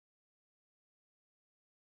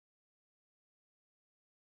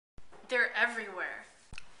They're everywhere.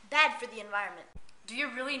 Bad for the environment. Do you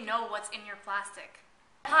really know what's in your plastic?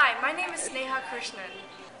 Hi, my name is Sneha Krishnan.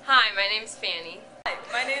 Hi, my name's Fanny. Hi,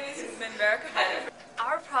 my name is Minbara Kabir.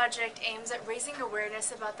 Our project aims at raising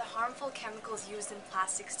awareness about the harmful chemicals used in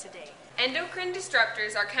plastics today. Endocrine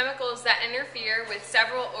disruptors are chemicals that interfere with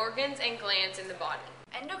several organs and glands in the body.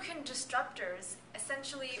 Endocrine disruptors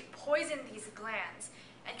essentially poison these glands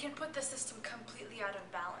and can put the system completely out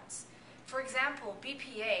of balance. For example,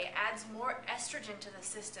 BPA adds more estrogen to the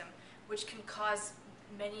system, which can cause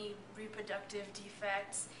many reproductive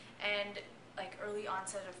defects and early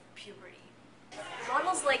onset of puberty.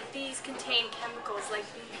 Bottles like these contain chemicals like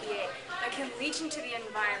BPA that can leach into the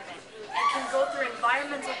environment and can go through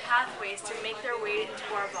environmental pathways to make their way into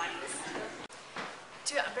our bodies.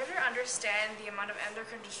 To better understand the amount of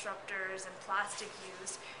endocrine disruptors and plastic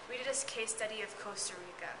used, we did a case study of Costa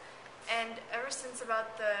Rica. And ever since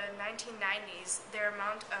about the 1990s, their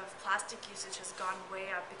amount of plastic usage has gone way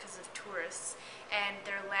up because of tourists, and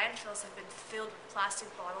their landfills have been filled with plastic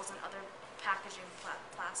bottles and other packaging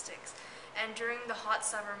plastics. And during the hot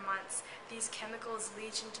summer months, these chemicals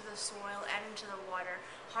leach into the soil and into the water,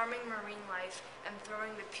 harming marine life and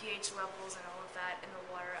throwing the pH levels and all of that in the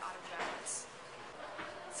water out of balance.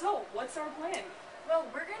 So, what's our plan? Well,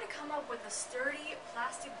 we're going to come up with a sturdy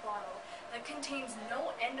plastic bottle that contains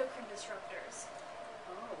no endocrine disruptors.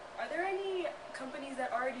 Oh, are there any companies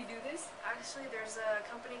that already do this? Actually, there's a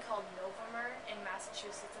company called Novomer in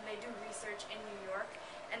Massachusetts, and they do research in New York,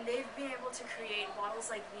 and they've been able to create bottles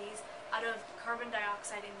like these out of carbon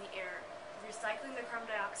dioxide in the air, recycling the carbon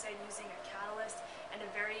dioxide using a catalyst and a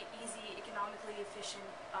very easy, economically efficient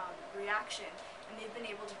reaction, and they've been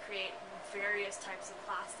able to create various types of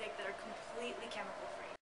plastic that are completely chemical-free.